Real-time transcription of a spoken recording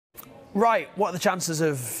Right, what are the chances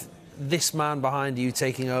of this man behind you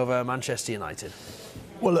taking over Manchester United?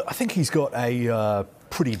 Well, look, I think he's got a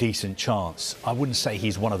pretty decent chance. I wouldn't say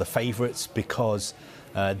he's one of the favourites because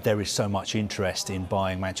there is so much interest in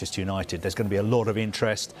buying Manchester United. There's going to be a lot of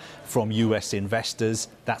interest from US investors.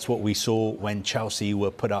 That's what we saw when Chelsea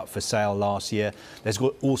were put up for sale last year. There's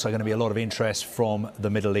also going to be a lot of interest from the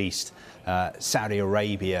Middle East, Saudi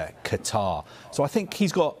Arabia, Qatar. So I think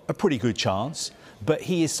he's got a pretty good chance. But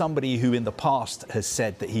he is somebody who in the past has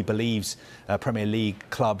said that he believes Premier League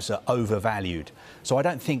clubs are overvalued. So I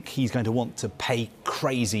don't think he's going to want to pay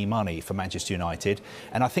crazy money for Manchester United.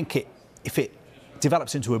 And I think if it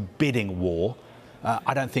develops into a bidding war,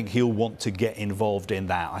 I don't think he'll want to get involved in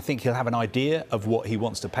that. I think he'll have an idea of what he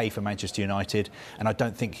wants to pay for Manchester United, and I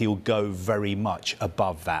don't think he'll go very much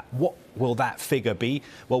above that. What will that figure be?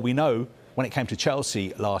 Well, we know when it came to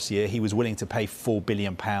Chelsea last year, he was willing to pay £4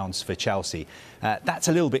 billion for Chelsea. That's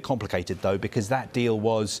a little bit complicated, though, because that deal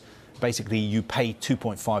was basically you pay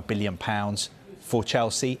 £2.5 billion for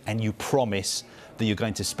Chelsea and you promise that you're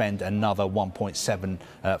going to spend another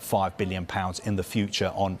 £1.75 billion in the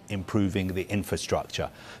future on improving the infrastructure.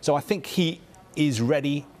 So I think he is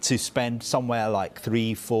ready to spend somewhere like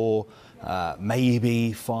 3, 4,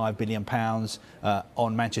 maybe £5 billion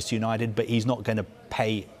on Manchester United, but he's not going to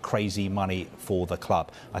pay crazy money for the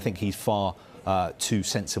club. I think he's far too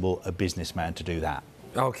sensible a businessman to do that.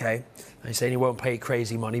 OK. You're saying he won't pay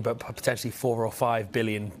crazy money, but potentially £4 or £5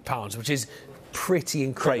 billion, which is pretty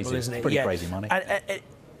incredible, crazy, isn't it? Pretty crazy money.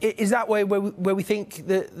 Is that where we think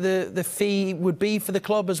the fee would be for the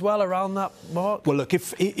club as well, around that mark? Well, look,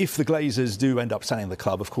 if the Glazers do end up selling the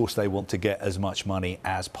club, of course they want to get as much money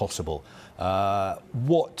as possible.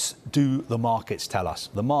 What do the markets tell us?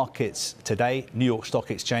 The markets today, New York Stock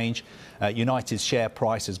Exchange, United's share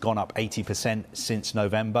price has gone up 80% since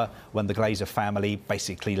November, when the Glazer family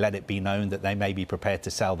basically let it be known that they may be prepared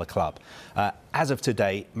to sell the club. As of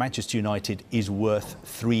today, Manchester United is worth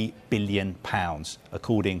 £3 billion,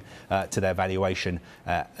 according to their valuation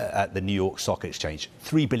at the New York Stock Exchange.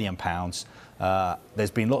 £3 billion.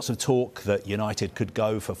 There's been lots of talk that United could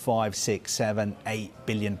go for 5, 6, 7, 8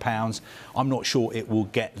 billion pounds. I'm not sure it will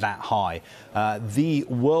get that high. The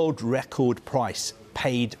world record price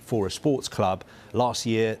paid for a sports club last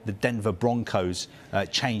year, the Denver Broncos,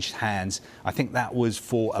 changed hands. I think that was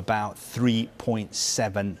for about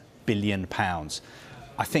 3.7 billion pounds.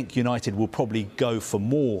 I think United will probably go for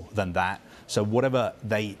more than that. So whatever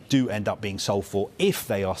they do end up being sold for, if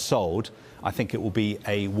they are sold, I think it will be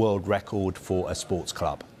a world record for a sports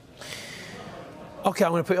club. OK,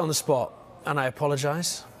 I'm going to put you on the spot, and I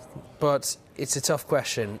apologise, but it's a tough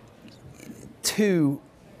question. Two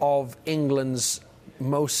of England's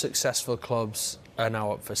most successful clubs are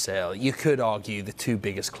now up for sale. You could argue the two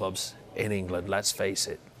biggest clubs in England, let's face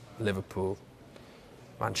it, Liverpool,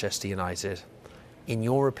 Manchester United. In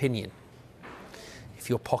your opinion, if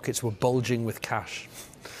your pockets were bulging with cash,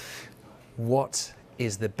 what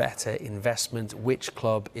is the better investment? Which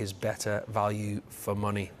club is better value for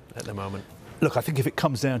money at the moment? Look, I think if it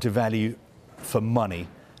comes down to value for money,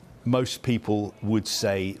 most people would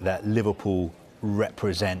say that Liverpool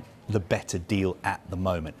represent the better deal at the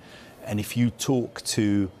moment. And if you talk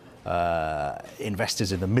to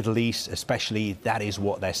investors in the Middle East, especially, that is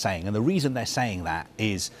what they're saying. And the reason they're saying that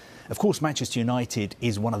is, of course, Manchester United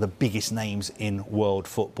is one of the biggest names in world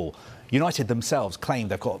football. United themselves claim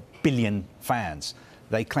they've got 1 billion fans.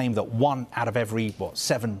 They claim that 1 out of every,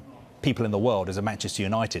 7 people in the world is a Manchester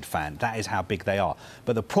United fan. That is how big they are.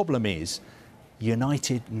 But the problem is,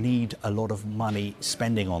 United need a lot of money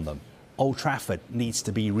spending on them. Old Trafford needs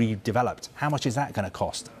to be redeveloped. How much is that going to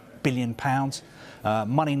cost? £1 billion?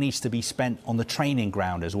 Money needs to be spent on the training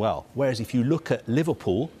ground as well. Whereas if you look at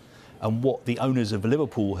Liverpool and what the owners of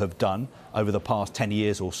Liverpool have done over the past 10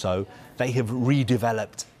 years or so, they have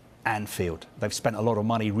redeveloped Anfield. They've spent a lot of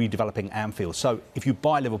money redeveloping Anfield. So if you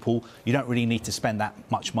buy Liverpool, you don't really need to spend that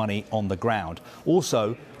much money on the ground.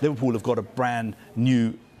 Also, Liverpool have got a brand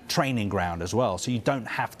new training ground as well, so you don't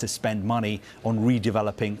have to spend money on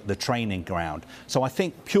redeveloping the training ground. So I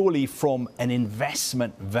think purely from an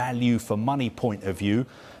investment value for money point of view,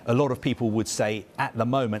 a lot of people would say at the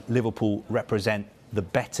moment Liverpool represent the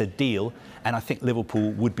better deal, and I think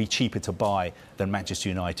Liverpool would be cheaper to buy than Manchester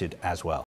United as well.